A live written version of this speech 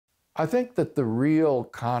I think that the real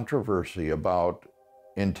controversy about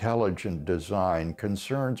intelligent design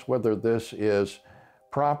concerns whether this is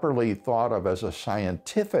properly thought of as a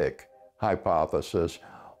scientific hypothesis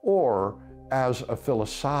or as a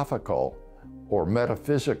philosophical or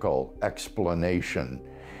metaphysical explanation.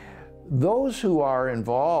 Those who are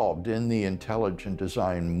involved in the intelligent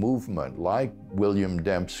design movement, like William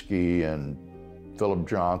Dembski and Philip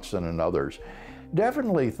Johnson and others,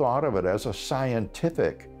 definitely thought of it as a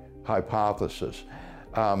scientific hypothesis.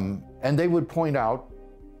 And they would point out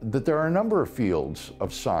that there are a number of fields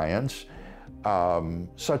of science,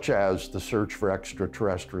 such as the search for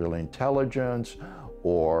extraterrestrial intelligence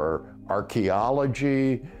or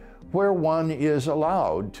archaeology, where one is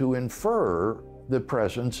allowed to infer the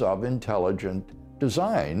presence of intelligent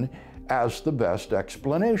design as the best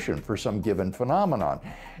explanation for some given phenomenon.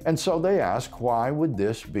 And so they ask, why would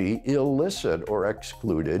this be illicit or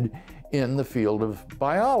excluded in the field of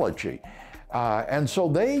biology? And so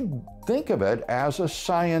they think of it as a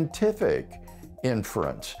scientific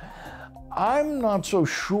inference. I'm not so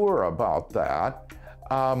sure about that.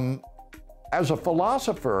 As a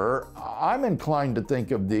philosopher, I'm inclined to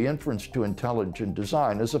think of the inference to intelligent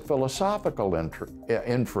design as a philosophical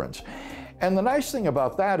inference. And the nice thing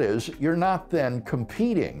about that is you're not then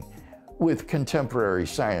competing with contemporary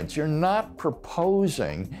science. You're not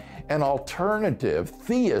proposing an alternative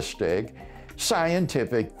theistic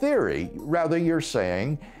scientific theory. Rather, you're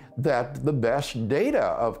saying that the best data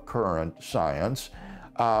of current science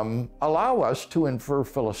allow us to infer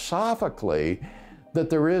philosophically that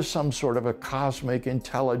there is some sort of a cosmic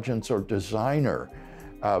intelligence or designer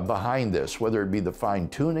behind this, whether it be the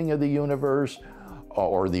fine-tuning of the universe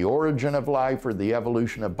or the origin of life or the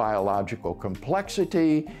evolution of biological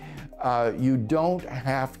complexity. You don't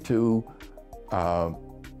have to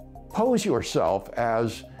pose yourself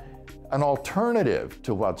as an alternative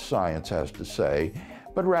to what science has to say,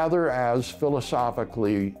 but rather as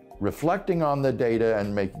philosophically reflecting on the data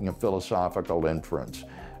and making a philosophical inference.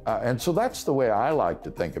 And so that's the way I like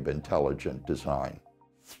to think of intelligent design.